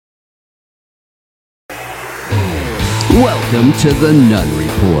Welcome to the Nunn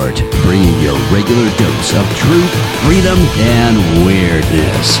Report, bringing your regular dose of truth, freedom, and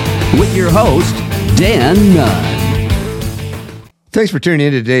weirdness. With your host, Dan Nunn. Thanks for tuning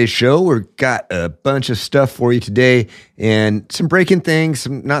in to today's show. We've got a bunch of stuff for you today and some breaking things,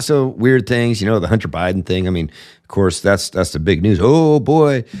 some not so weird things. You know, the Hunter Biden thing. I mean, of course, that's the big news. Oh,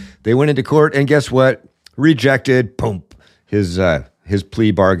 boy. They went into court, and guess what? Rejected. Boom. His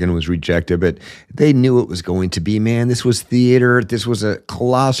plea bargain was rejected, but they knew it was going to be, man. This was theater. This was a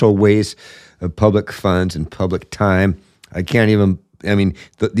colossal waste of public funds and public time.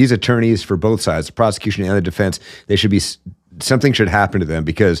 These attorneys for both sides, the prosecution and the defense, something should happen to them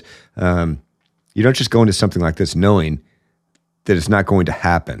because you don't just go into something like this knowing that it's not going to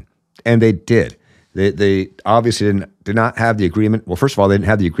happen. And they did. They obviously did not have the agreement. Well, first of all, they didn't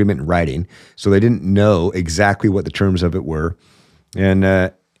have the agreement in writing, so they didn't know exactly what the terms of it were. And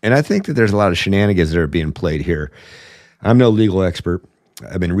I think that there's a lot of shenanigans that are being played here. I'm no legal expert.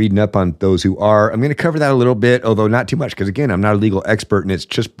 I've been reading up on those who are. I'm going to cover that a little bit, although not too much, because again, I'm not a legal expert, and it's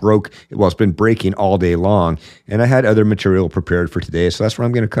been breaking all day long. And I had other material prepared for today, so that's what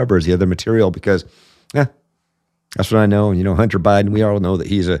I'm going to cover is the other material because, that's what I know. And you know, Hunter Biden, we all know that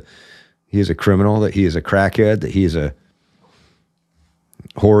he is a criminal, that he is a crackhead, that he is a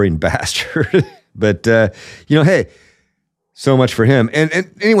whoring bastard. But hey. So much for him.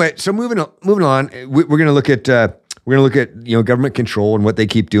 And anyway, so moving on, we're going to look at government control and what they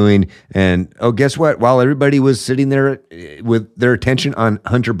keep doing. And guess what? While everybody was sitting there with their attention on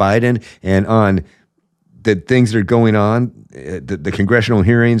Hunter Biden and on the things that are going on, the congressional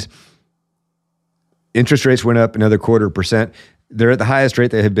hearings, interest rates went up another 0.25%. They're at the highest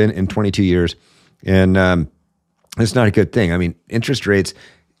rate they have been in 22 years, and it's not a good thing. I mean, interest rates,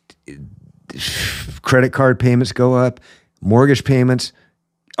 credit card payments go up. Mortgage payments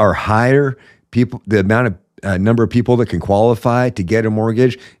are higher. The amount of number of people that can qualify to get a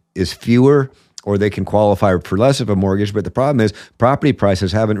mortgage is fewer, or they can qualify for less of a mortgage. But the problem is property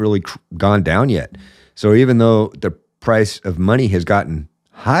prices haven't really gone down yet. So even though the price of money has gotten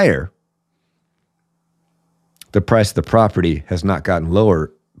higher, the price of the property has not gotten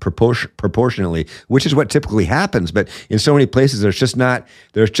lower proportionally, which is what typically happens. But in so many places, there's just not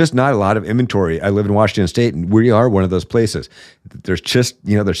a lot of inventory. I live in Washington State, and we are one of those places. There's just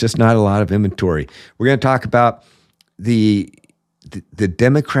not a lot of inventory. We're going to talk about the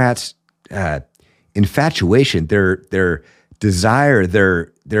Democrats' infatuation, their desire,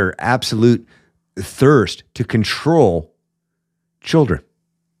 their absolute thirst to control children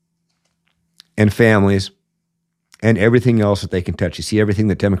and families and everything else that they can touch. You see, everything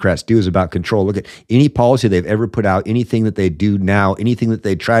that Democrats do is about control. Look at any policy they've ever put out, anything that they do now, anything that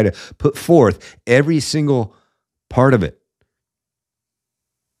they try to put forth, every single part of it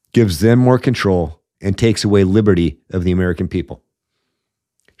gives them more control and takes away liberty of the American people.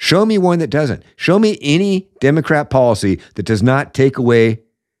 Show me one that doesn't. Show me any Democrat policy that does not take away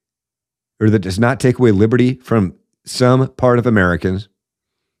liberty from some part of Americans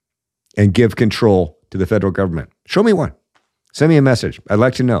and give control to the federal government. Show me one. Send me a message. I'd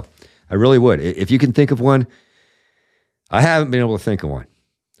like to know. I really would. If you can think of one, I haven't been able to think of one.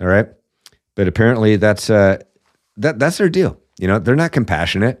 All right. But apparently that's their deal. You know, they're not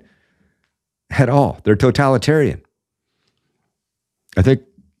compassionate at all. They're totalitarian. I think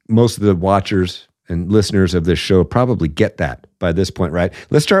most of the watchers and listeners of this show probably get that by this point, right?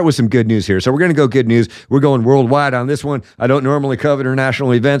 Let's start with some good news here. So we're going to go good news. We're going worldwide on this one. I don't normally cover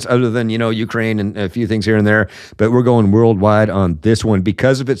international events other than, Ukraine and a few things here and there, but we're going worldwide on this one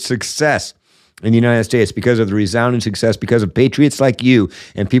because of its success in the United States, because of the resounding success, because of patriots like you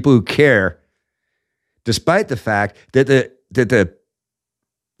and people who care, despite the fact that the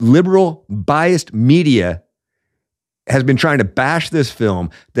liberal biased media has been trying to bash this film,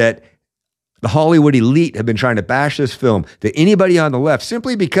 that the Hollywood elite have been trying to bash this film, to anybody on the left,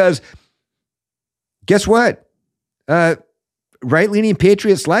 simply because, guess what? Right-leaning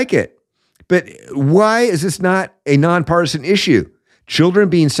patriots like it. But why is this not a nonpartisan issue? Children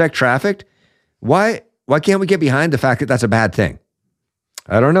being sex trafficked? Why can't we get behind the fact that that's a bad thing?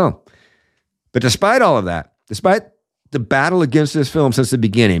 I don't know. But despite all of that, despite the battle against this film since the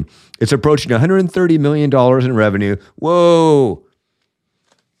beginning, it's approaching $130 million in revenue. Whoa.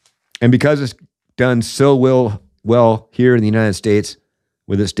 And because it's done so well here in the United States,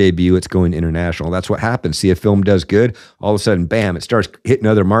 with its debut, it's going international. That's what happens. See, a film does good, all of a sudden, bam, it starts hitting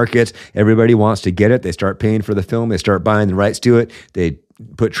other markets. Everybody wants to get it. They start paying for the film. They start buying the rights to it. They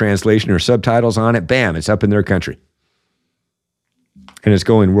put translation or subtitles on it. Bam, it's up in their country. And it's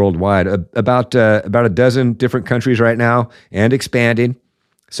going worldwide. About a dozen different countries right now and expanding.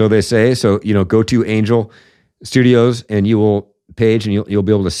 So they say. So, Go To Angel studios, and you will page, and you'll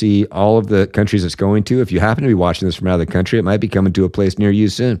be able to see all of the countries it's going to. If you happen to be watching this from out of the country, it might be coming to a place near you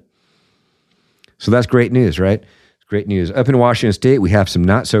soon. So that's great news, right? Great news. Up in Washington State, we have some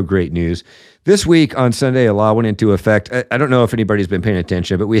not so great news. This week on Sunday, a law went into effect. I don't know if anybody's been paying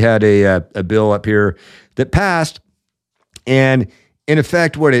attention, but we had a bill up here that passed, and in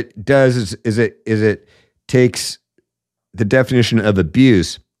effect, what it does is it takes the definition of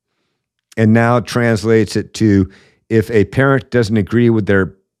abuse and now translates it to if a parent doesn't agree with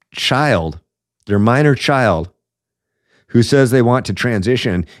their child, their minor child, who says they want to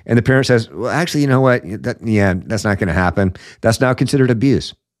transition, and the parent says, well, actually, you know what? That's not going to happen. That's now considered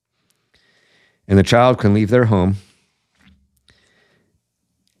abuse. And the child can leave their home.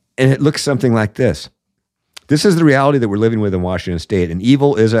 And it looks something like this. This is the reality that we're living with in Washington State, and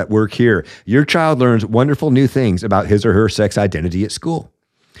evil is at work here. Your child learns wonderful new things about his or her sex identity at school.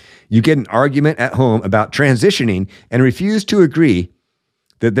 You get an argument at home about transitioning and refuse to agree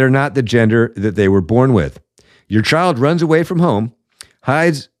that they're not the gender that they were born with. Your child runs away from home,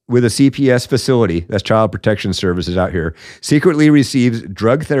 hides with a CPS facility, that's Child Protection Services out here, secretly receives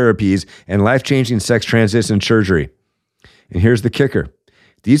drug therapies and life-changing sex transition surgery. And here's the kicker.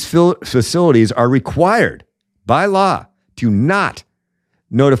 These facilities are required by law to not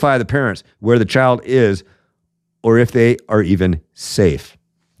notify the parents where the child is or if they are even safe.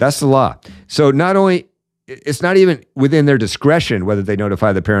 That's the law. So not only, it's not even within their discretion whether they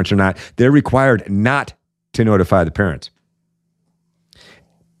notify the parents or not, they're required not to notify the parents.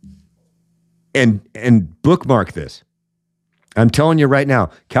 And bookmark this. I'm telling you right now,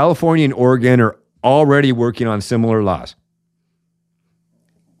 California and Oregon are already working on similar laws.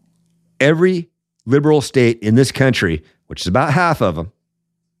 Every liberal state in this country, which is about half of them,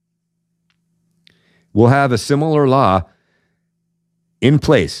 will have a similar law in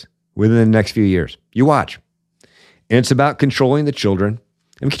place within the next few years. You watch. And it's about controlling the children.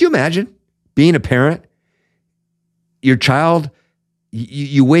 I mean, could you imagine being a parent? Your child,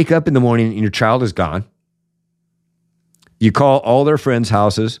 you wake up in the morning and your child is gone. You call all their friends'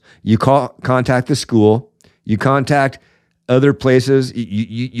 houses. You contact the school. You contact other places.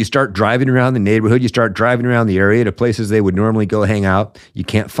 You start driving around the neighborhood. You start driving around the area to places they would normally go hang out. You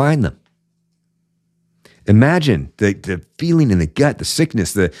can't find them. Imagine the feeling in the gut, the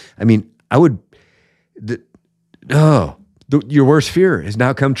sickness. Your worst fear has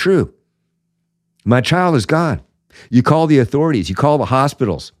now come true. My child is gone. You call the authorities. You call the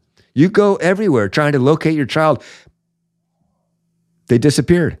hospitals. You go everywhere trying to locate your child. They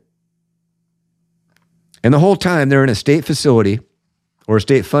disappeared. And the whole time they're in a state facility or a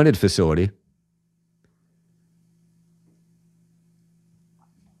state-funded facility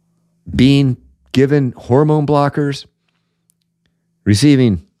being given hormone blockers,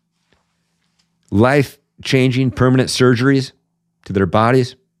 receiving life-changing permanent surgeries to their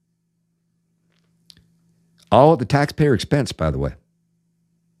bodies. All at the taxpayer expense, by the way.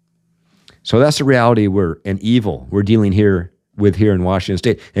 So that's the reality we're dealing with here in Washington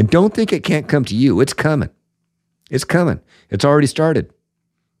State. And don't think it can't come to you. It's coming. It's coming. It's already started.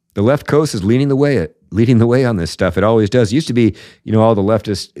 The left coast is leading the way on this stuff. It always does. It used to be, all the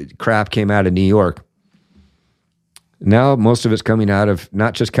leftist crap came out of New York. Now most of it's coming out of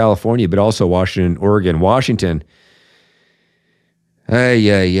not just California, but also Washington, Oregon. Washington,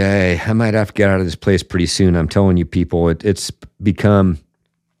 I might have to get out of this place pretty soon. I'm telling you, people, it's become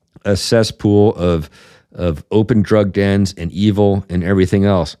a cesspool of open drug dens and evil and everything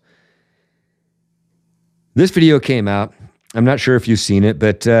else. This video came out. I'm not sure if you've seen it,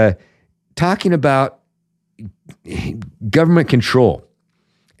 but talking about government control.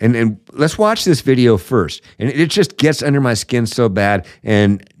 And let's watch this video first. And it just gets under my skin so bad.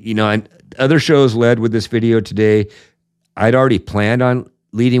 And, other shows led with this video today. I'd already planned on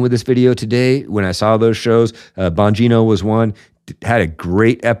leading with this video today when I saw those shows. Bongino was one. Had a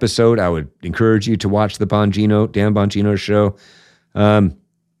great episode. I would encourage you to watch the Dan Bongino show.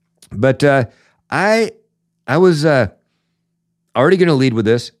 But I was already going to lead with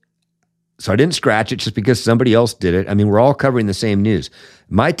this. So I didn't scratch it just because somebody else did it. I mean, we're all covering the same news.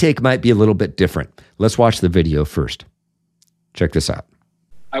 My take might be a little bit different. Let's watch the video first. Check this out.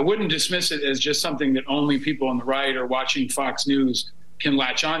 I wouldn't dismiss it as just something that only people on the right or watching Fox News can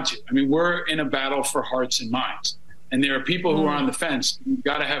latch onto. I mean, we're in a battle for hearts and minds. And there are people who are on the fence. You've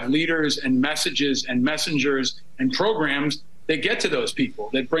got to have leaders and messages and messengers and programs that get to those people,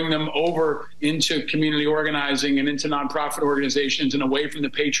 that bring them over into community organizing and into nonprofit organizations and away from the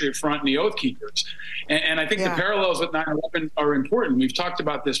Patriot Front and the Oath Keepers. And I think the parallels with 9/11 are important. We've talked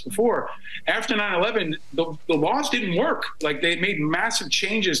about this before. After 9/11, the laws didn't work. Like, they made massive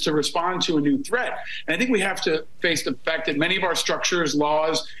changes to respond to a new threat. And I think we have to face the fact that many of our structures,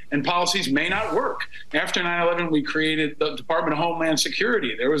 laws, and policies may not work. After 9/11, we created the Department of Homeland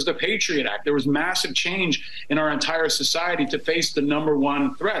Security. There was the Patriot Act. There was massive change in our entire society to face the number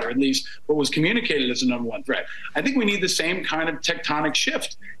one threat, or at least what was communicated as the number one threat. I think we need the same kind of tectonic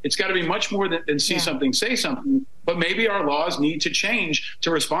shift. It's got to be much more than see something, say something, but maybe our laws need to change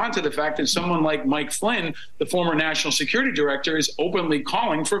to respond to the fact that someone like Mike Flynn, the former national security director, is openly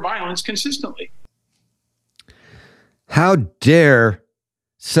calling for violence consistently. How dare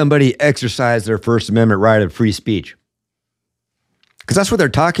somebody exercise their First Amendment right of free speech? Because that's what they're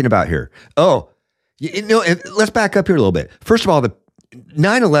talking about here. Oh, let's back up here a little bit. First of all, the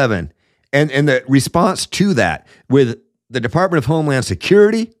 9/11 and the response to that with the Department of Homeland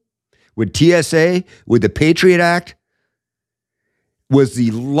Security, with TSA, with the Patriot Act, was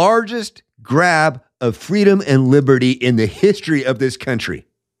the largest grab of freedom and liberty in the history of this country.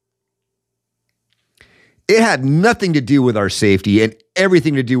 It had nothing to do with our safety and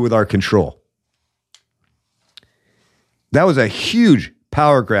everything to do with our control. That was a huge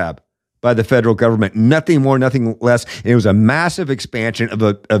power grab by the federal government, nothing more, nothing less. And it was a massive expansion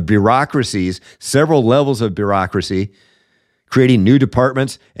of bureaucracies, several levels of bureaucracy, creating new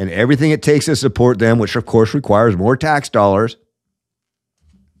departments and everything it takes to support them, which of course requires more tax dollars.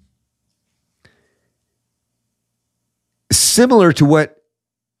 Similar to what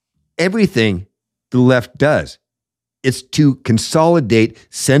everything the left does. It's to consolidate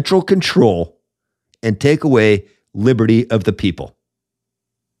central control and take away liberty of the people.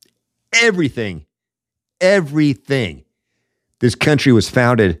 Everything this country was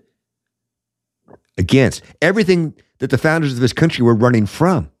founded against, everything that the founders of this country were running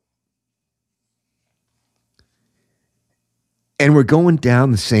from. And we're going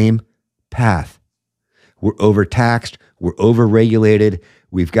down the same path. We're overtaxed, we're overregulated,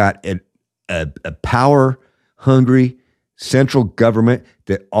 we've got a power-hungry central government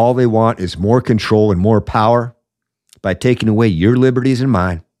that all they want is more control and more power by taking away your liberties and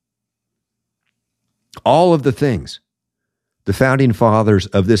mine. All of the things the founding fathers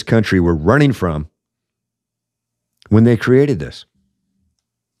of this country were running from when they created this.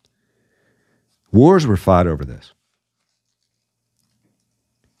 Wars were fought over this.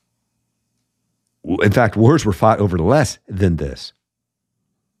 In fact, wars were fought over less than this.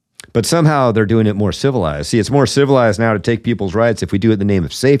 But somehow they're doing it more civilized. See, it's more civilized now to take people's rights if we do it in the name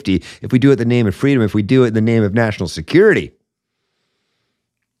of safety, if we do it in the name of freedom, if we do it in the name of national security.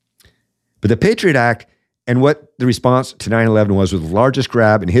 But the Patriot Act and what the response to 9/11 was the largest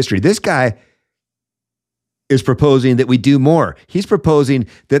grab in history. This guy is proposing that we do more. He's proposing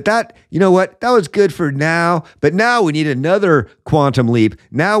that, you know what, that was good for now, but now we need another quantum leap.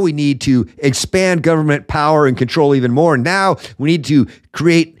 Now we need to expand government power and control even more. Now we need to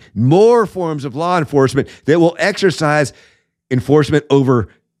create more forms of law enforcement that will exercise enforcement over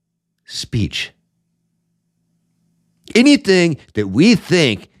speech. Anything that we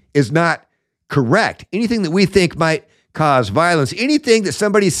think is not correct, anything that we think might cause violence, anything that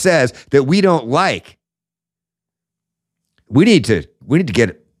somebody says that we don't like, we need to get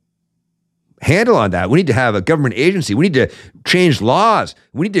a handle on that. We need to have a government agency. We need to change laws.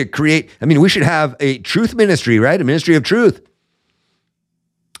 We need to create, we should have a truth ministry, right? A ministry of truth.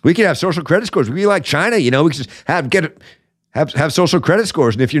 We could have social credit scores. We could be like China, we could just have social credit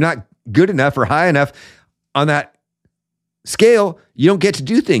scores. And if you're not good enough or high enough on that scale, you don't get to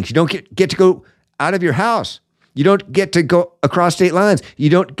do things. You don't get to go out of your house. You don't get to go across state lines. You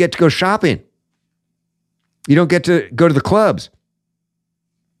don't get to go shopping. You don't get to go to the clubs.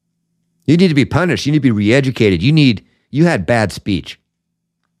 You need to be punished. You need to be re-educated. You had bad speech.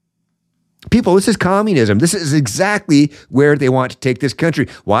 People, this is communism. This is exactly where they want to take this country.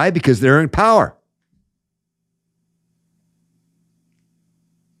 Why? Because they're in power.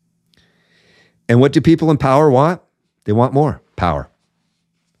 And what do people in power want? They want more power.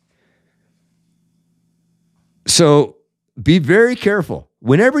 So be very careful.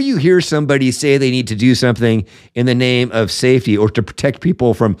 Whenever you hear somebody say they need to do something in the name of safety or to protect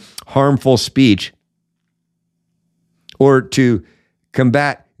people from harmful speech or to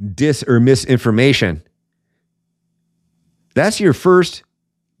combat dis or misinformation, that's your first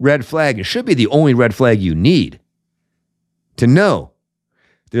red flag. It should be the only red flag you need to know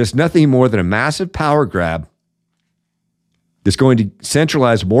there's nothing more than a massive power grab that's going to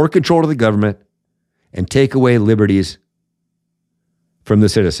centralize more control to the government and take away liberties from the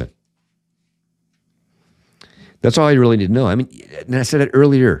citizen. That's all you really need to know. I mean, and I said it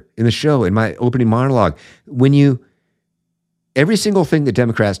earlier in the show, in my opening monologue, every single thing that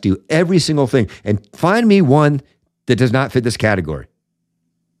Democrats do, every single thing, and find me one that does not fit this category.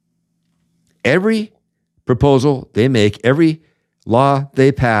 Every proposal they make, every law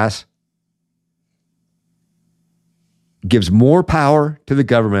they pass gives more power to the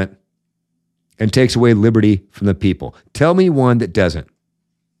government and takes away liberty from the people. Tell me one that doesn't.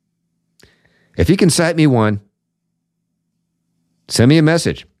 If you can cite me one, send me a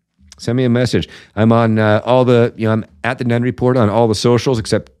message. Send me a message. I'm on I'm at the Nunn Report on all the socials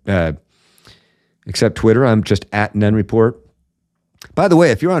except Twitter. I'm just at Nunn Report. By the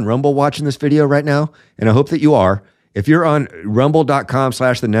way, if you're on Rumble watching this video right now, and I hope that you are, if you're on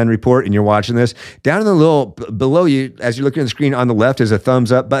rumble.com/the Nunn Report and you're watching this, down in the little below you, as you're looking at the screen on the left is a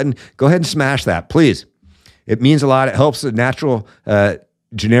thumbs up button. Go ahead and smash that, please. It means a lot. It helps the natural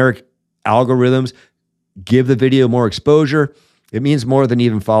generic algorithms give the video more exposure. It means more than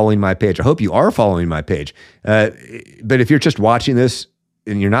even following my page. I hope you are following my page. But if you're just watching this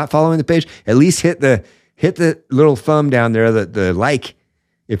and you're not following the page, at least hit the little thumb down there, the like,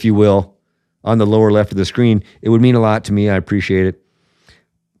 if you will, on the lower left of the screen. It would mean a lot to me. I appreciate it.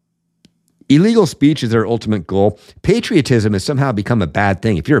 Illegal speech is their ultimate goal. Patriotism has somehow become a bad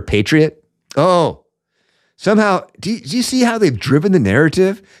thing. If you're a patriot, somehow, do you see how they've driven the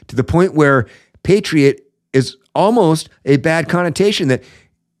narrative to the point where patriot is almost a bad connotation, that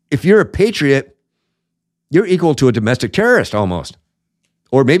if you're a patriot, you're equal to a domestic terrorist almost.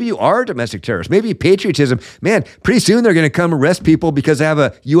 Or maybe you are a domestic terrorist. Maybe patriotism, man, pretty soon they're going to come arrest people because they have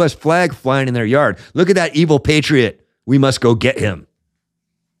a U.S. flag flying in their yard. Look at that evil patriot. We must go get him.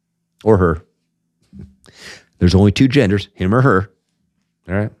 Or her. There's only two genders, him or her.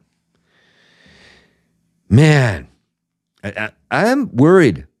 All right. Man, I'm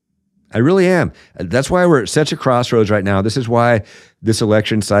worried. I really am. That's why we're at such a crossroads right now. This is why this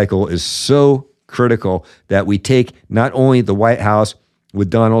election cycle is so critical, that we take not only the White House with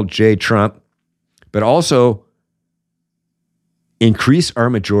Donald J. Trump, but also increase our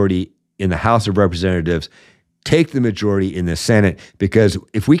majority in the House of Representatives, take the majority in the Senate, because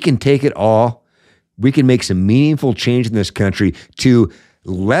if we can take it all, we can make some meaningful change in this country to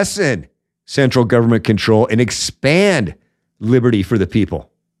lessen central government control and expand liberty for the people.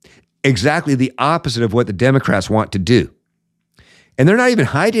 Exactly the opposite of what the Democrats want to do. And they're not even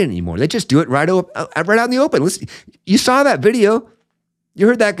hiding anymore. They just do it right out in the open. Listen, you saw that video. You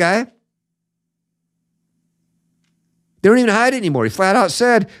heard that guy. They don't even hide anymore. He flat out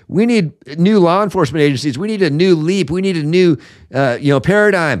said, we need new law enforcement agencies. We need a new leap. We need a new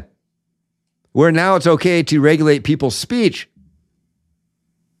paradigm where now it's okay to regulate people's speech.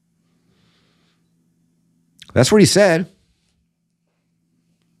 That's what he said.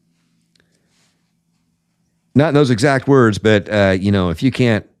 Not in those exact words, but if you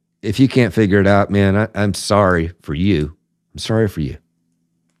can't figure it out, man, I'm sorry for you. I'm sorry for you.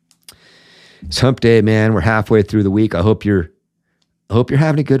 It's hump day, man. We're halfway through the week. I hope you're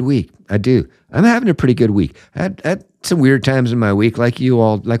having a good week. I do. I'm having a pretty good week. I had some weird times in my week, like we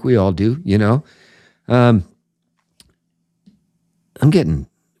all do, I'm getting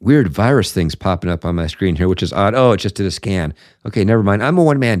weird virus things popping up on my screen here, which is odd. Oh, it just did a scan. Okay, never mind. I'm a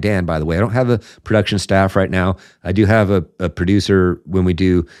one-man Dan, by the way. I don't have a production staff right now. I do have a producer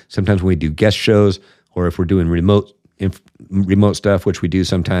sometimes when we do guest shows, or if we're doing remote stuff, which we do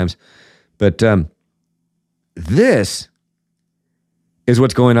sometimes. But this is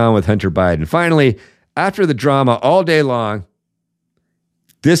what's going on with Hunter Biden. Finally, after the drama all day long,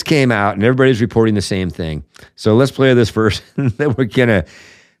 this came out and everybody's reporting the same thing. So let's play this first. Then we're gonna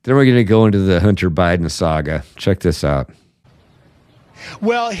go into the Hunter Biden saga. Check this out.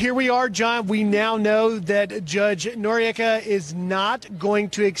 Well, here we are, John. We now know that Judge Noriega is not going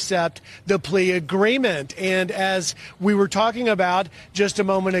to accept the plea agreement. And as we were talking about just a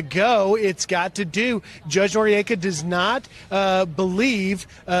moment ago, Judge Noriega does not believe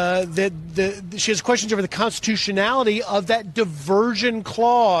that she has questions over the constitutionality of that diversion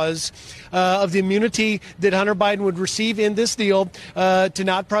clause of the immunity that Hunter Biden would receive in this deal to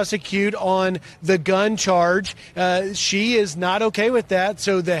not prosecute on the gun charge. She is not okay with that.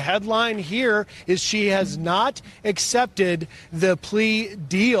 So the headline here is she has not accepted the plea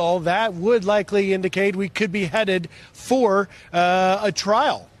deal. That would likely indicate we could be headed for a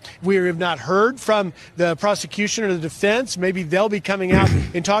trial. We have not heard from the prosecution or the defense. Maybe they'll be coming out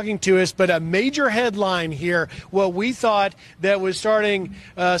and talking to us. But a major headline here, what we thought that was starting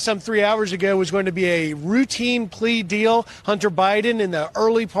some 3 hours ago was going to be a routine plea deal. Hunter Biden, in the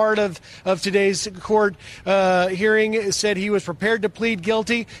early part of today's court hearing, said he was prepared to plead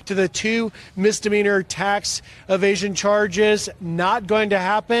guilty to the 2 misdemeanor tax evasion charges. Not going to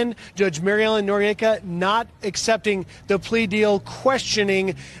happen. Judge Mary Ellen Noriega not accepting the plea deal,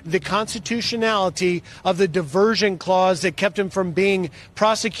 questioning the constitutionality of the diversion clause that kept him from being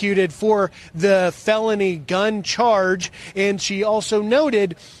prosecuted for the felony gun charge. And she also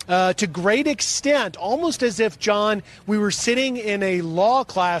noted to great extent, almost as if, John, we were sitting in a law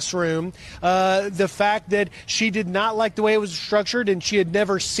classroom, the fact that she did not like the way it was structured and she had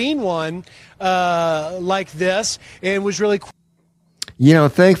never seen one like this, and was really...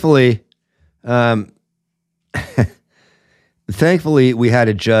 Thankfully, thankfully, we had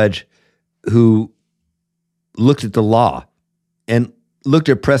a judge who looked at the law and looked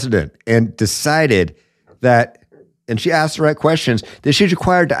at precedent and decided that, and she asked the right questions that she's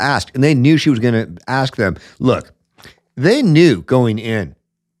required to ask, and they knew she was going to ask them. Look, they knew going in.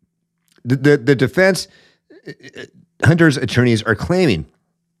 The defense, Hunter's attorneys are claiming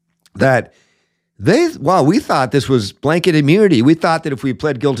that we thought this was blanket immunity. We thought that if we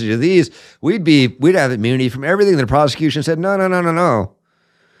pled guilty to these, we'd have immunity from everything. The prosecution said, no.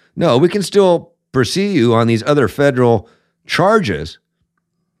 No, we can still pursue you on these other federal charges,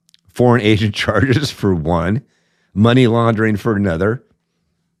 foreign agent charges for one, money laundering for another.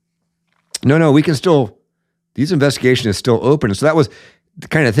 No, we can still, these investigation is still open. So that was the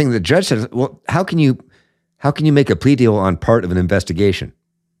kind of thing the judge said, well, how can you make a plea deal on part of an investigation?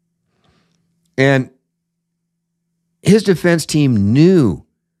 And his defense team knew.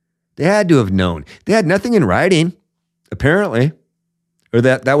 They had to have known. They had nothing in writing, apparently, or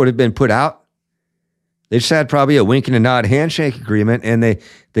that would have been put out. They just had probably a wink and a nod handshake agreement, and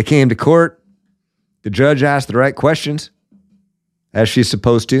they came to court. The judge asked the right questions, as she's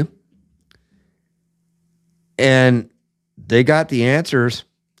supposed to. And they got the answers,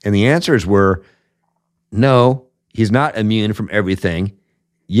 and the answers were, no, he's not immune from everything.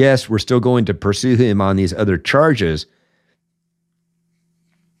 Yes, we're still going to pursue him on these other charges.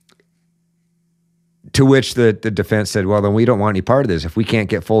 To which the defense said, well, then we don't want any part of this. If we can't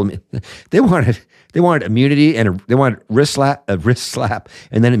get full, they wanted immunity, and they wanted a wrist slap,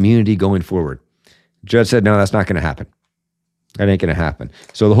 and then immunity going forward. Judge said, no, that's not going to happen. That ain't going to happen.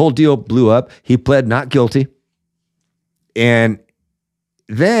 So the whole deal blew up. He pled not guilty. And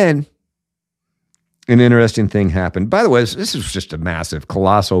then an interesting thing happened. By the way, this is just a massive,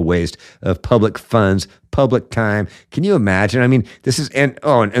 colossal waste of public funds, public time. Can you imagine? I mean, this is, and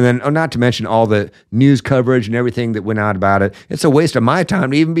then not to mention all the news coverage and everything that went out about it. It's a waste of my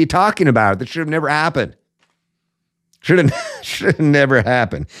time to even be talking about it. That should have never happened. Should have never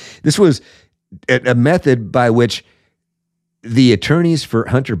happened. This was a method by which the attorneys for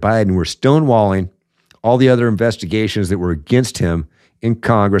Hunter Biden were stonewalling all the other investigations that were against him in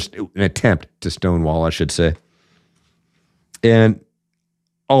Congress, an attempt to stonewall, I should say, and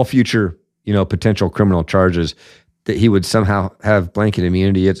all future, potential criminal charges that he would somehow have blanket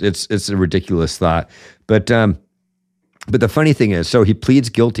immunity. It's a ridiculous thought, but the funny thing is, so he pleads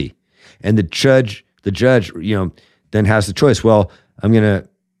guilty, and the judge, then has the choice. Well, I'm gonna,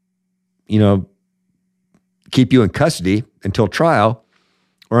 keep you in custody until trial,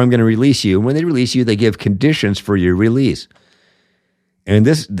 or I'm going to release you. And when they release you, they give conditions for your release. And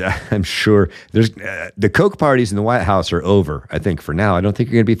this, I'm sure, there's the coke parties in the White House are over, I think, for now. I don't think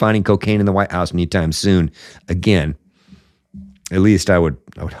you're going to be finding cocaine in the White House anytime soon again. At least I would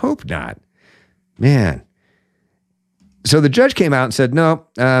hope not. Man. So the judge came out and said, no,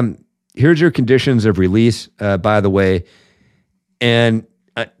 here's your conditions of release, by the way. And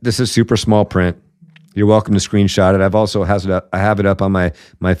this is super small print. You're welcome to screenshot it. I have it up on my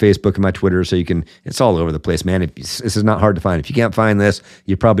Facebook and my Twitter, so you can. It's all over the place, man. This is not hard to find. If you can't find this,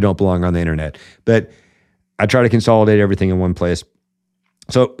 you probably don't belong on the internet. But I try to consolidate everything in one place.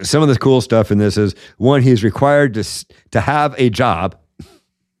 So some of the cool stuff in this is, one, he's required to have a job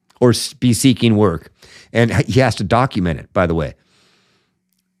or be seeking work, and he has to document it, by the way.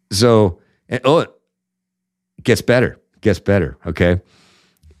 So, it gets better. Okay,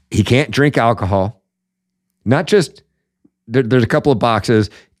 he can't drink alcohol. Not just, there's a couple of boxes.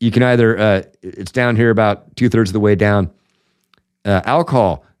 You can either, it's down here about 2/3 of the way down.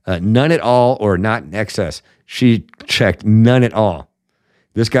 Alcohol, none at all or not in excess. She checked none at all.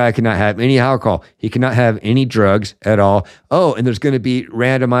 This guy cannot have any alcohol. He cannot have any drugs at all. Oh, and there's going to be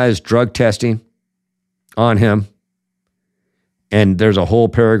randomized drug testing on him. And there's a whole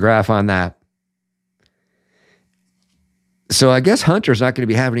paragraph on that. So I guess Hunter's not going to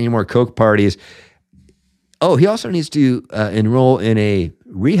be having any more coke parties. Oh, he also needs to enroll in a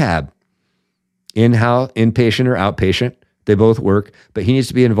rehab, inpatient or outpatient. They both work, but he needs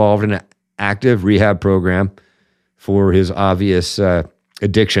to be involved in an active rehab program for his obvious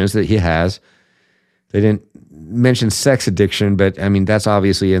addictions that he has. They didn't mention sex addiction, but I mean, that's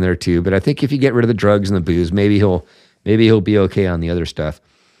obviously in there too. But I think if you get rid of the drugs and the booze, maybe he'll be okay on the other stuff.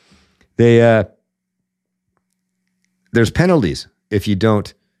 There's penalties if you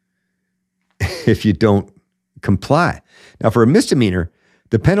don't comply. Now, for a misdemeanor,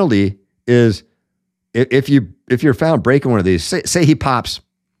 the penalty is if you're found breaking one of these. Say he pops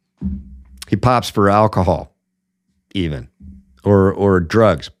for alcohol, even or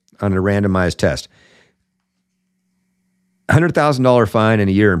drugs on a randomized test. $100,000 fine and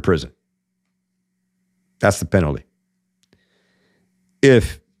a year in prison. That's the penalty.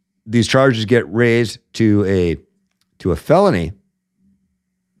 If these charges get raised to a felony,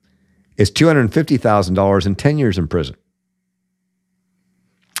 it's $250,000 and 10 years in prison.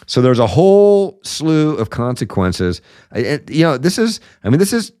 So there's a whole slew of consequences. This is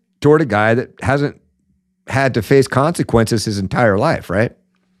toward a guy that hasn't had to face consequences his entire life, right?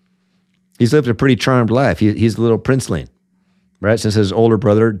 He's lived a pretty charmed life. He's a little princeling, right? Since his older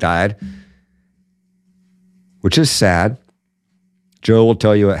brother died, which is sad. Joe will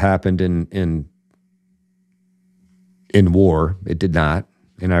tell you what happened in war. It did not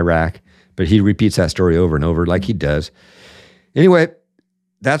in Iraq, but he repeats that story over and over like he does. Anyway,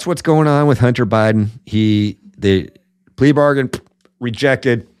 that's what's going on with Hunter Biden. The plea bargain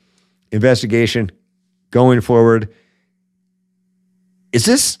rejected, investigation going forward.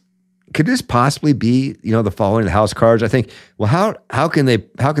 Could this possibly be, the following of the house cards? I think, well, how can the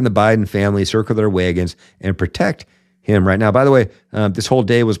Biden family circle their wagons and protect him right now? By the way, this whole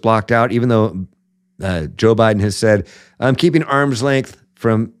day was blocked out, even though Joe Biden has said, I'm keeping arm's length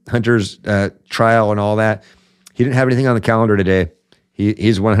from Hunter's trial and all that. He didn't have anything on the calendar today.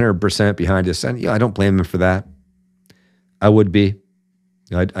 He's 100% behind his son. I don't blame him for that. I would be.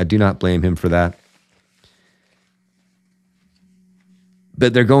 I do not blame him for that.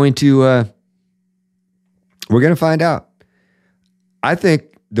 But they're going to, we're going to find out. I think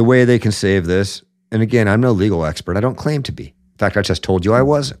the way they can save this, and again, I'm no legal expert. I don't claim to be. In fact, I just told you I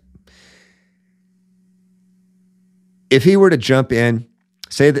wasn't. If he were to jump in,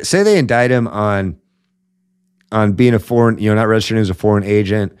 say they indict him on being a foreign, not registered as a foreign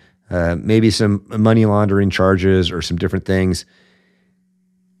agent, maybe some money laundering charges or some different things,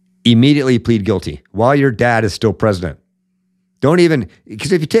 immediately plead guilty while your dad is still president. Don't even,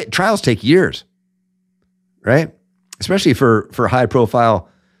 because if you trials take years, right? Especially for high profile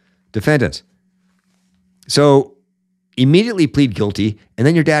defendants. So immediately plead guilty, and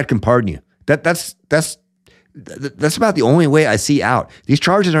then your dad can pardon you. That's about the only way I see out. These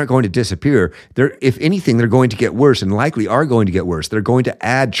charges aren't going to disappear. If anything, they're going to get worse, and likely are going to get worse. They're going to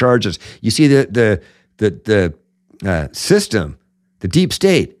add charges. You see the system, the deep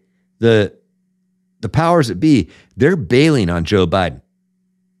state, the powers that be, they're bailing on Joe Biden.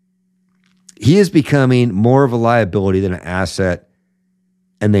 He is becoming more of a liability than an asset,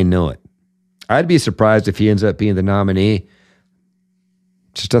 and they know it. I'd be surprised if he ends up being the nominee.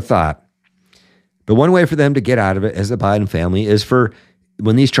 Just a thought. But one way for them to get out of it as the Biden family is for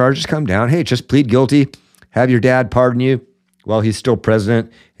when these charges come down, hey, just plead guilty, have your dad pardon you while he's still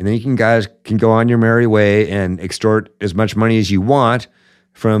president, and then you guys can go on your merry way and extort as much money as you want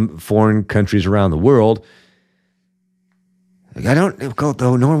from foreign countries around the world. I don't go,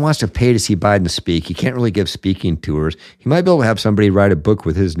 though. No one wants to pay to see Biden speak. He can't really give speaking tours. He might be able to have somebody write a book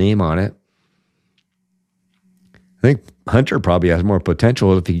with his name on it. I think Hunter probably has more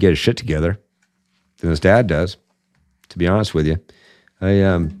potential if he can get his shit together than his dad does, to be honest with you.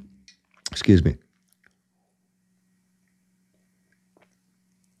 Excuse me.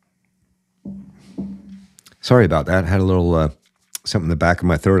 Sorry about that. I had a little something in the back of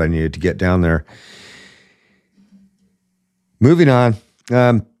my throat I needed to get down there. Moving on.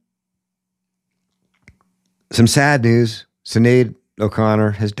 Some sad news. Sinead O'Connor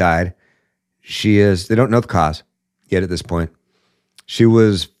has died. They don't know the cause yet at this point. She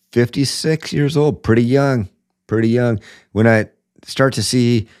was 56 years old, pretty young. When I start to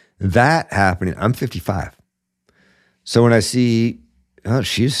see that happening, I'm 55. So when I see,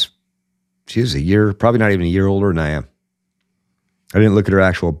 she's a year, probably not even a year older than I am. I didn't look at her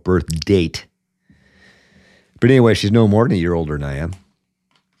actual birth date. But anyway, she's no more than a year older than I am.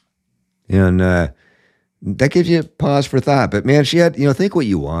 And that gives you a pause for thought. But man, she had, think what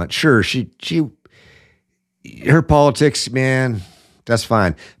you want. Sure, she her politics, man, that's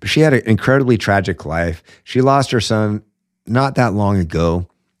fine. But she had an incredibly tragic life. She lost her son not that long ago,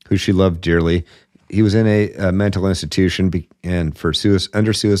 who she loved dearly. He was in a mental institution and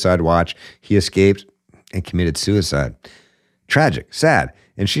under suicide watch. He escaped and committed suicide. Tragic, sad.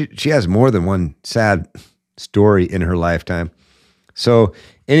 And she has more than one sad story in her lifetime. So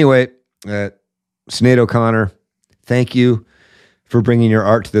anyway, Sinead O'Connor, thank you for bringing your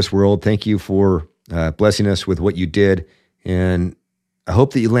art to this world. Thank you for blessing us with what you did. And I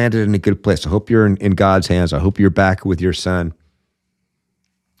hope that you landed in a good place. I hope you're in God's hands. I hope you're back with your son.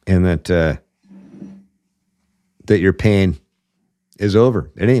 And that your pain is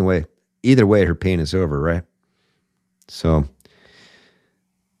over. And anyway, either way, her pain is over, right? So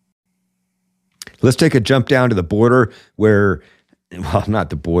let's take a jump down to the border where, well, not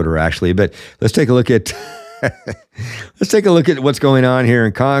the border actually, but let's take a look at what's going on here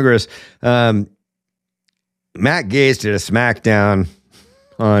in Congress. Matt Gaetz did a smackdown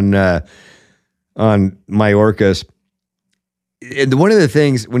on Mayorkas. And one of the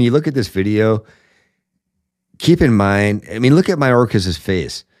things, when you look at this video, keep in mind, I mean, look at Mayorkas'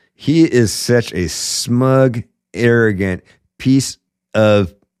 face. He is such a smug, arrogant piece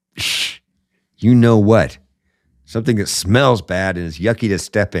of you know what? Something that smells bad and is yucky to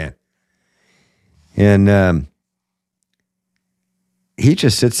step in. And he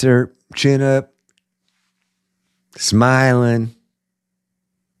just sits there, chin up, smiling.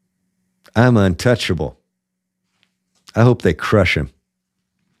 I'm untouchable. I hope they crush him.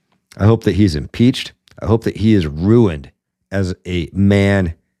 I hope that he's impeached. I hope that he is ruined as a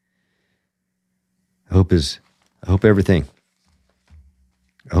man. I hope everything.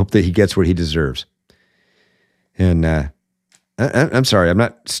 I hope that he gets what he deserves. And I'm sorry, I'm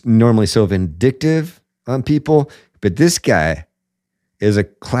not normally so vindictive on people, but this guy is a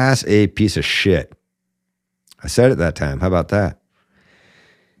class A piece of shit. I said it that time. How about that?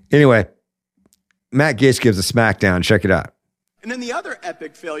 Anyway, Matt Gaetz gives a smackdown. Check it out. And then the other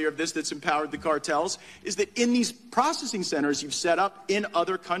epic failure of this that's empowered the cartels is that in these processing centers you've set up in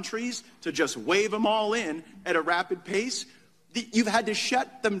other countries to just wave them all in at a rapid pace, you've had to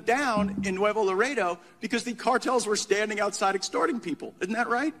shut them down in Nuevo Laredo because the cartels were standing outside extorting people. Isn't that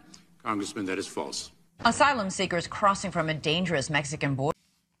right? Congressman, that is false. Asylum seekers crossing from a dangerous Mexican border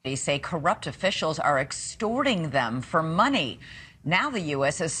say corrupt officials are extorting them for money. Now the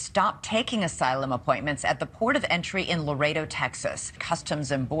U.S. has stopped taking asylum appointments at the port of entry in Laredo, Texas. Customs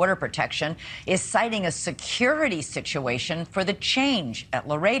and Border Protection is citing a security situation for the change at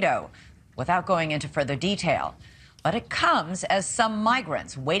Laredo, without going into further detail. But it comes as some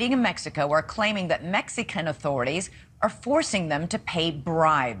migrants waiting in Mexico are claiming that Mexican authorities are forcing them to pay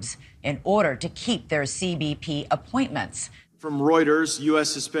bribes in order to keep their CBP appointments. From Reuters,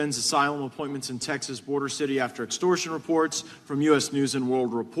 U.S. suspends asylum appointments in Texas border city after extortion reports. From U.S. News and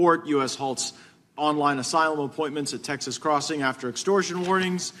World Report, U.S. halts online asylum appointments at Texas crossing after extortion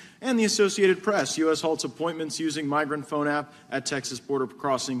warnings. And the Associated Press, U.S. halts appointments using migrant phone app at Texas border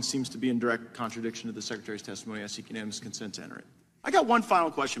crossing, seems to be in direct contradiction to the Secretary's testimony. I seek unanimous consent to enter it. I got one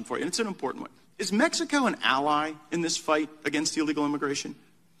final question for you, and it's an important one. Is Mexico an ally in this fight against illegal immigration?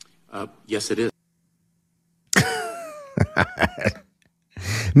 Yes, it is.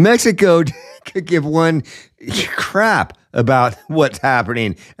 Mexico could give one crap about what's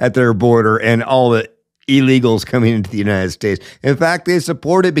happening at their border and all the illegals coming into the United States. In fact, they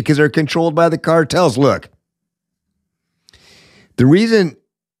support it because they're controlled by the cartels. Look, the reason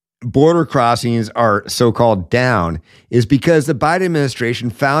border crossings are so-called down is because the Biden administration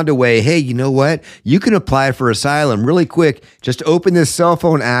found a way, hey, you know what? You can apply for asylum really quick. Just open this cell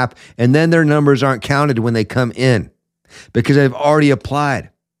phone app, and then their numbers aren't counted when they come in because they've already applied.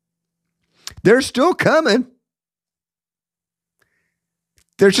 They're still coming.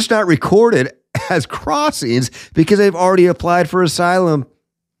 They're just not recorded as crossings because they've already applied for asylum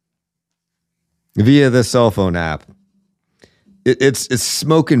via the cell phone app. It's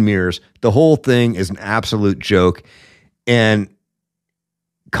smoke and mirrors. The whole thing is an absolute joke. And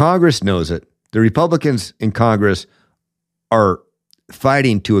Congress knows it. The Republicans in Congress are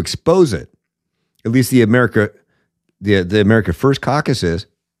fighting to expose it. At least the America First caucus is,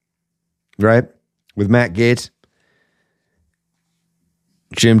 right? With Matt Gaetz,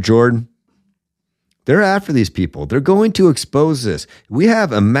 Jim Jordan. They're after these people. They're going to expose this. We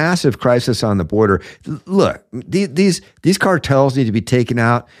have a massive crisis on the border. Look, these cartels need to be taken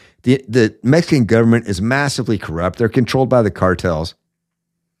out. The Mexican government is massively corrupt. They're controlled by the cartels.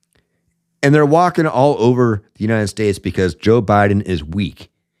 And they're walking all over the United States because Joe Biden is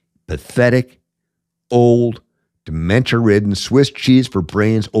weak, pathetic, old, dementia-ridden, Swiss cheese for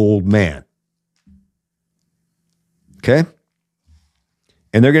brains old man. Okay?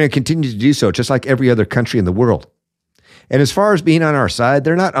 And they're going to continue to do so, just like every other country in the world. And as far as being on our side,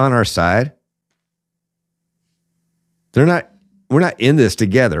 they're not on our side. We're not in this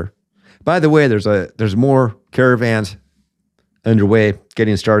together. By the way, there's more caravans underway,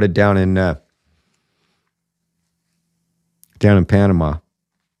 getting started down in Panama.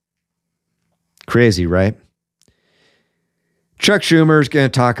 Crazy, right? Chuck Schumer is going to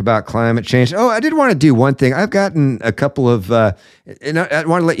talk about climate change. Oh, I did want to do one thing. I've gotten a couple of, and I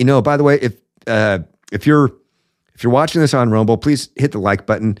want to let you know. By the way, if you're watching this on Rumble, please hit the like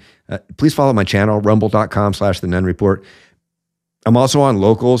button. Please follow my channel, rumble.com/The Nunn Report. I'm also on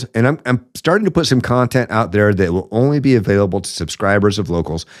Locals, and I'm starting to put some content out there that will only be available to subscribers of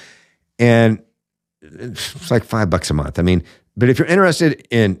Locals, and it's like $5 a month. I mean, but if you're interested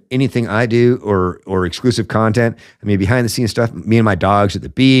in anything I do or exclusive content, I mean, behind the scenes stuff, me and my dogs at the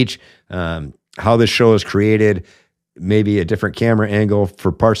beach, how this show is created, maybe a different camera angle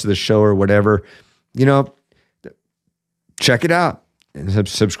for parts of the show or whatever, check it out and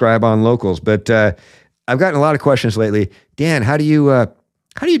subscribe on Locals. But I've gotten a lot of questions lately. Dan, how do you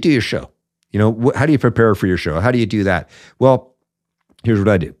do your show? How do you prepare for your show? How do you do that? Well, here's what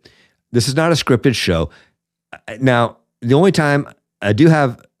I do. This is not a scripted show. Now, the only time I do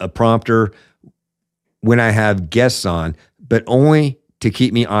have a prompter when I have guests on, but only to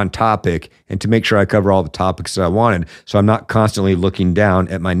keep me on topic and to make sure I cover all the topics that I wanted, so I'm not constantly looking down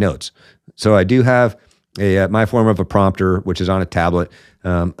at my notes. So I do have my form of a prompter, which is on a tablet,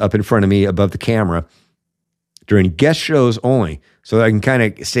 up in front of me above the camera during guest shows only, so that I can kind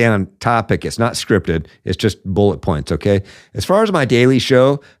of stay on topic. It's not scripted. It's just bullet points, okay? As far as my daily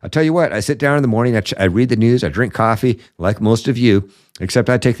show, I'll tell you what, I sit down in the morning, I read the news, I drink coffee, like most of you, except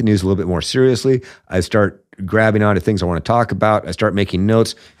I take the news a little bit more seriously. I start grabbing onto things I want to talk about. I start making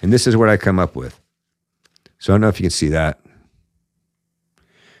notes, and this is what I come up with. So I don't know if you can see that.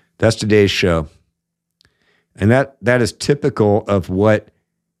 That's today's show. And that is typical of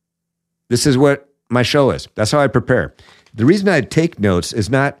this is what my show is. That's how I prepare. The reason I take notes is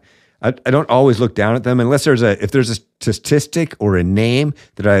not, I don't always look down at them unless if there's a statistic or a name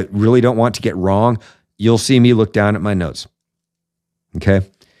that I really don't want to get wrong, you'll see me look down at my notes. Okay?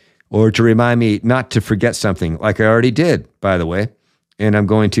 Or to remind me not to forget something, like I already did, by the way. And I'm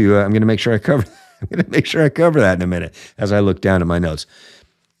going to make sure I cover that in a minute as I look down at my notes.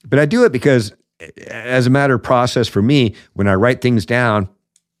 But I do it because as a matter of process for me, when I write things down,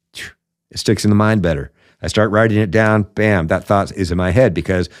 it sticks in the mind better. I start writing it down, bam, that thought is in my head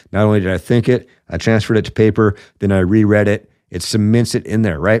because not only did I think it, I transferred it to paper, then I reread it. It cements it in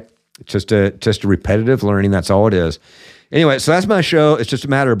there, right? It's just a repetitive learning. That's all it is. Anyway, so that's my show. It's just a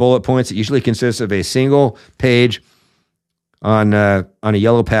matter of bullet points. It usually consists of a single page on a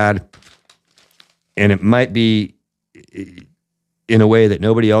yellow pad, and it might be in a way that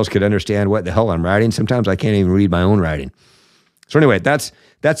nobody else could understand what the hell I'm writing. Sometimes I can't even read my own writing. So anyway, that's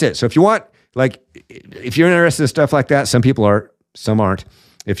it. So if you want, if you're interested in stuff like that, some people are, some aren't.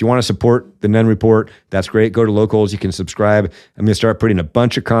 If you want to support the Nunn Report, that's great. Go to Locals. You can subscribe. I'm going to start putting a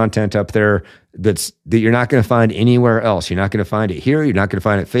bunch of content up there that you're not going to find anywhere else. You're not going to find it here. You're not going to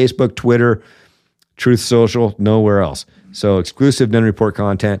find it Facebook, Twitter, Truth Social, nowhere else. So exclusive Nunn Report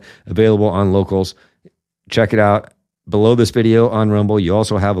content available on Locals. Check it out. Below this video on Rumble, you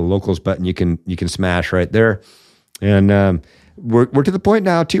also have a Locals button you can smash right there. And we're to the point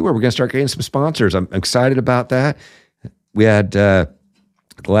now, too, where we're going to start getting some sponsors. I'm excited about that. We had the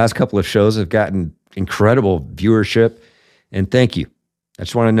last couple of shows have gotten incredible viewership, and thank you. I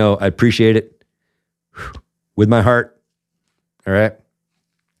just want to know, I appreciate it with my heart. All right?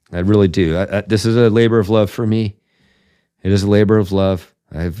 I really do. This is a labor of love for me. It is a labor of love.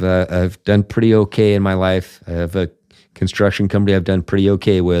 I've done pretty okay in my life. I have a construction company I've done pretty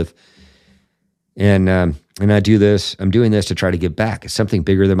okay with. And I do this. I'm doing this to try to give back. It's something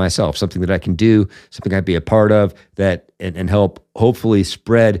bigger than myself, something that I can do, something I'd be a part of that and help hopefully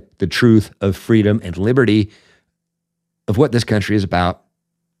spread the truth of freedom and liberty of what this country is about.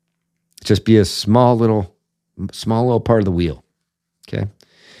 Just be a small little part of the wheel. Okay.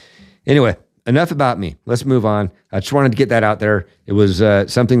 Anyway, enough about me. Let's move on. I just wanted to get that out there. It was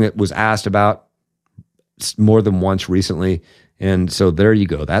something that was asked about more than once recently. And so there you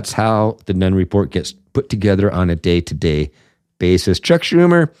go. That's how the Nunn Report gets put together on a day-to-day basis. Chuck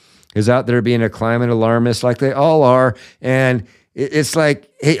Schumer is out there being a climate alarmist like they all are. And it's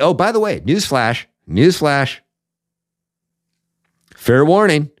like, hey, oh, by the way, newsflash, fair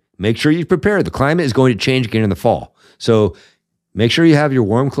warning, make sure you prepare. The climate is going to change again in the fall. So make sure you have your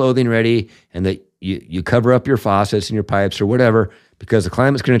warm clothing ready and that you cover up your faucets and your pipes or whatever, because the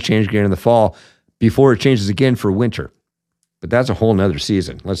climate's going to change again in the fall. before it changes again for winter. But that's a whole nother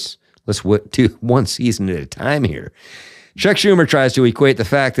season. Let's do one season at a time here. Chuck Schumer tries to equate the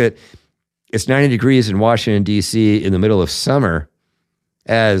fact that it's 90 degrees in Washington, D.C. in the middle of summer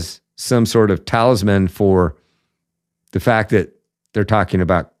as some sort of talisman for the fact that they're talking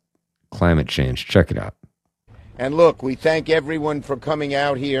about climate change. Check it out. And look, we thank everyone for coming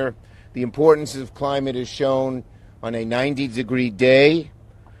out here. The importance of climate is shown on a 90-degree day.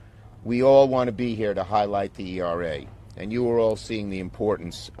 We all want to be here to highlight the ERA. And you are all seeing the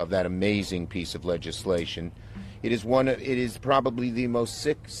importance of that amazing piece of legislation. It is probably the most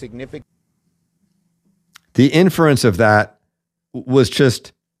significant. The inference of that was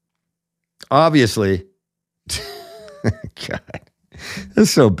just obviously, God,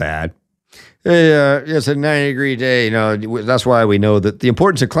 that's so bad. It's a 90-degree day. That's why we know that the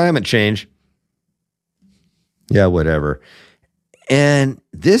importance of climate change. Yeah, whatever. And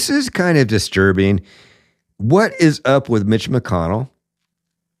this is kind of disturbing. What is up with Mitch McConnell?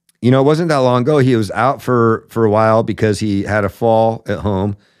 It wasn't that long ago. He was out for a while because he had a fall at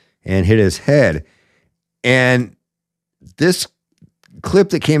home and hit his head. And this clip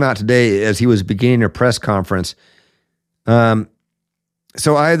that came out today as he was beginning a press conference. So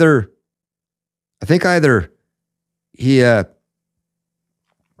either he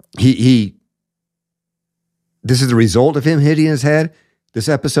this is the result of him hitting his head, this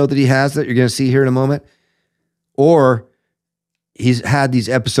episode that he has that you're going to see here in a moment, or he's had these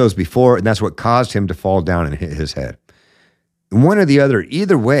episodes before and that's what caused him to fall down and hit his head. One or the other,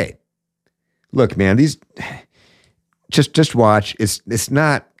 either way. Look, man, these just watch. It's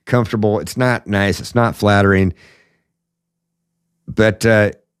not comfortable. It's not nice. It's not flattering. But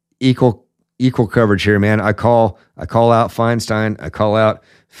equal coverage here, man. I call out Feinstein. I call out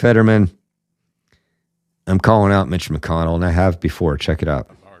Fetterman. I'm calling out Mitch McConnell, and I have before. Check it out.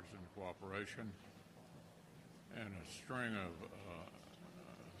 Bipartisan cooperation and a string of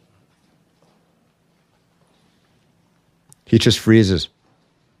he just freezes.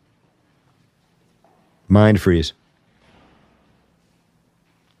 Mind freeze.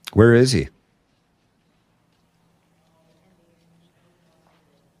 Where is he?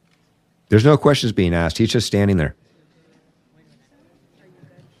 There's no questions being asked. He's just standing there.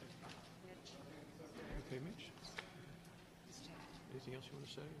 Okay, Mitch. Anything else you want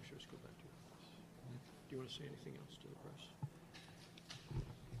to say, or should we just go back to your press? Do you want to say anything else to the press?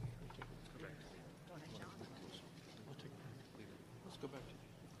 Let's go back to you.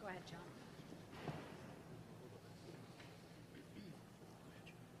 Go ahead, John.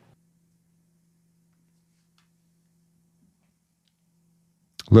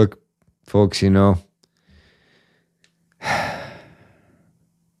 Look, folks, we're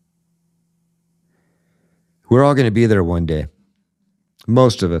all going to be there one day.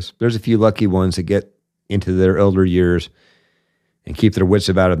 Most of us. There's a few lucky ones that get into their elder years and keep their wits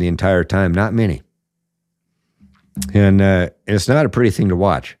about them the entire time. Not many. And it's not a pretty thing to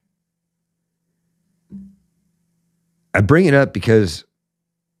watch. I bring it up because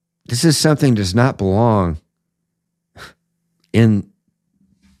this is something that does not belong in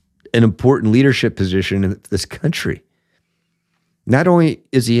an important leadership position in this country. Not only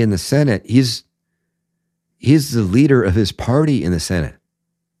is he in the Senate, he's the leader of his party in the Senate.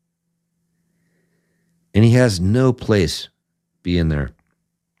 And he has no place being there.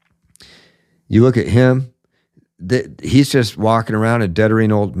 You look at him, he's just walking around a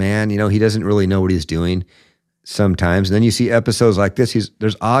deadering old man. He doesn't really know what he's doing sometimes. And then you see episodes like this.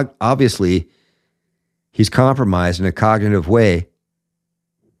 Obviously he's compromised in a cognitive way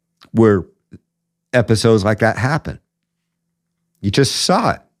where episodes like that happen. You just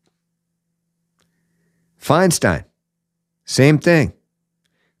saw it. Feinstein, same thing.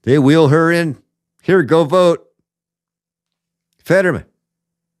 They wheel her in. Here, go vote. Fetterman.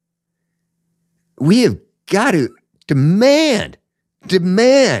 We have got to demand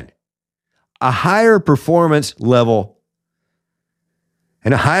a higher performance level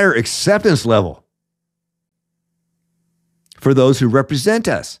and a higher acceptance level for those who represent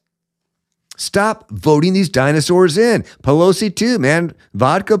us. Stop voting these dinosaurs in. Pelosi too, man.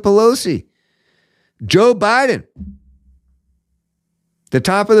 Vodka Pelosi. Joe Biden. The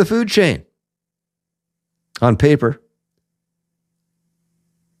top of the food chain. On paper.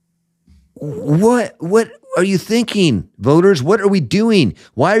 What are you thinking, voters? What are we doing?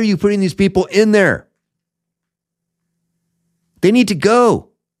 Why are you putting these people in there? They need to go.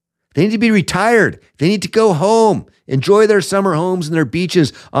 They need to be retired. They need to go home. Enjoy their summer homes and their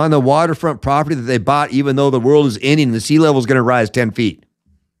beaches on the waterfront property that they bought, even though the world is ending and the sea level is going to rise 10 feet.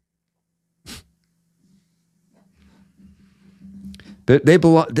 They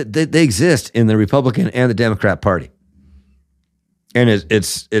belong. They exist in the Republican and the Democrat Party, and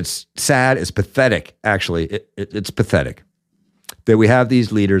it's sad. It's pathetic. Actually, it's pathetic that we have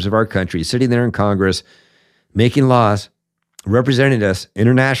these leaders of our country sitting there in Congress, making laws, representing us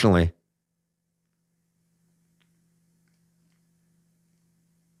internationally,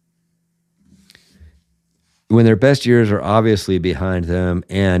 when their best years are obviously behind them,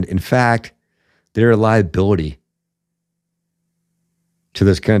 and in fact, they're a liability to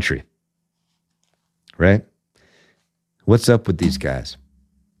this country, right? What's up with these guys?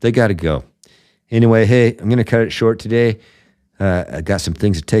 They got to go. Anyway, hey, I'm going to cut it short today. I got some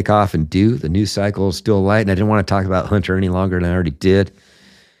things to take off and do. The news cycle is still light, and I didn't want to talk about Hunter any longer than I already did.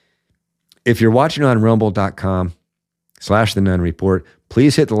 If you're watching on rumble.com/The Nunn Report,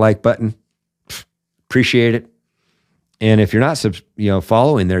 please hit the like button. Appreciate it. And if you're not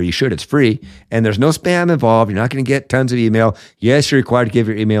following there, you should. It's free. And there's no spam involved. You're not going to get tons of email. Yes, you're required to give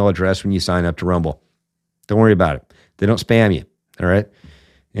your email address when you sign up to Rumble. Don't worry about it. They don't spam you. All right?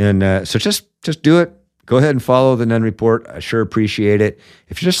 And so just do it. Go ahead and follow the Nunn Report. I sure appreciate it.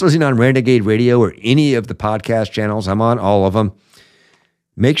 If you're just listening on Renegade Radio or any of the podcast channels, I'm on all of them.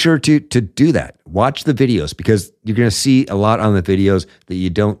 Make sure to do that. Watch the videos, because you're going to see a lot on the videos that you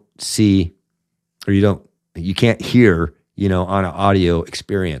don't see, or you can't hear, on an audio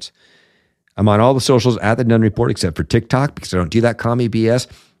experience. I'm on all the socials at the Nunn Report, except for TikTok, because I don't do that commie BS,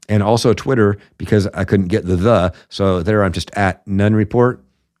 and also Twitter, because I couldn't get the. So there I'm just at Nunn Report.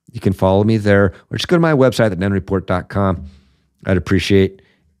 You can follow me there, or just go to my website at nunnreport.com. I'd appreciate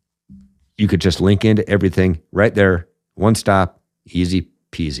you could just link into everything right there. One stop, easy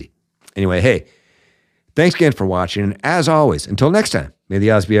peasy. Anyway, hey, thanks again for watching. And as always, until next time, may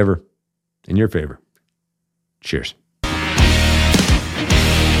the odds be ever in your favor. Cheers.